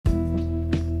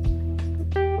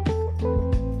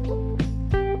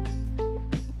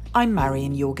I'm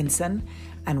Marion Jorgensen,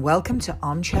 and welcome to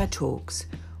Armchair Talks,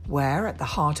 where at the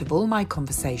heart of all my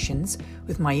conversations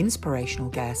with my inspirational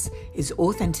guests is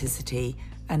authenticity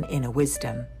and inner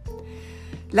wisdom.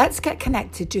 Let's get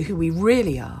connected to who we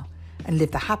really are and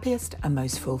live the happiest and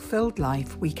most fulfilled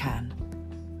life we can.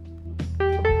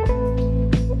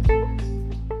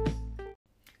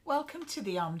 Welcome to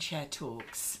the Armchair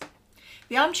Talks.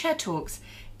 The Armchair Talks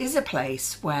is a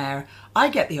place where I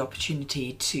get the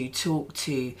opportunity to talk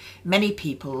to many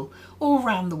people all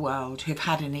around the world who've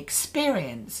had an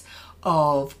experience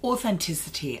of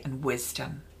authenticity and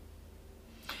wisdom.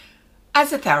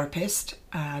 As a therapist,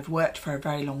 I've worked for a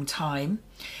very long time.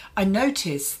 I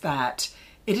noticed that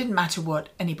it didn't matter what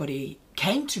anybody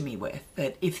came to me with,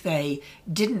 that if they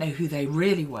didn't know who they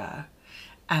really were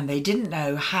and they didn't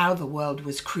know how the world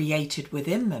was created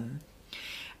within them,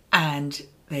 and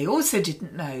they also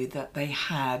didn't know that they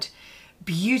had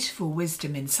beautiful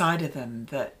wisdom inside of them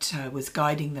that was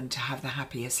guiding them to have the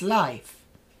happiest life,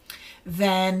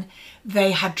 then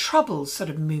they had trouble sort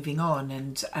of moving on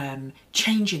and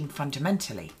changing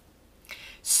fundamentally.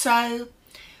 So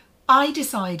I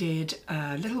decided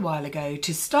a little while ago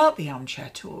to start the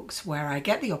Armchair Talks, where I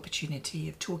get the opportunity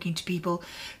of talking to people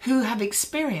who have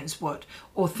experienced what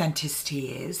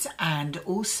authenticity is and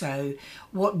also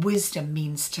what wisdom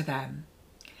means to them.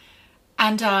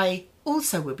 And I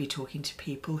also will be talking to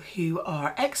people who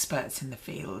are experts in the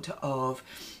field of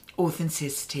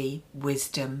authenticity,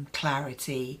 wisdom,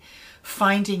 clarity,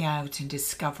 finding out and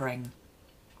discovering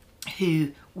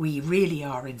who we really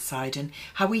are inside and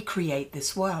how we create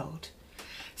this world.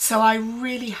 So I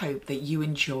really hope that you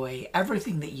enjoy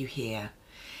everything that you hear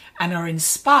and are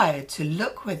inspired to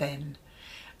look within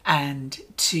and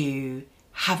to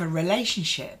have a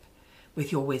relationship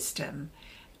with your wisdom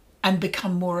and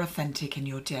become more authentic in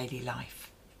your daily life.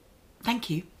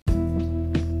 Thank you.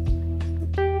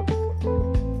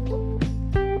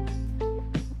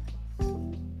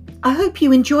 I hope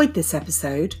you enjoyed this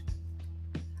episode.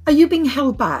 Are you being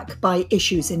held back by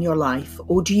issues in your life,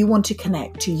 or do you want to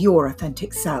connect to your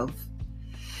authentic self?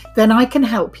 Then I can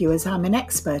help you, as I'm an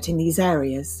expert in these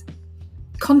areas.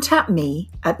 Contact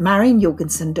me at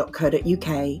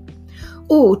marionjorgensen.co.uk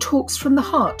or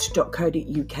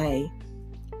talksfromtheheart.co.uk,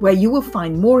 where you will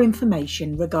find more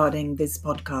information regarding this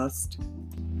podcast.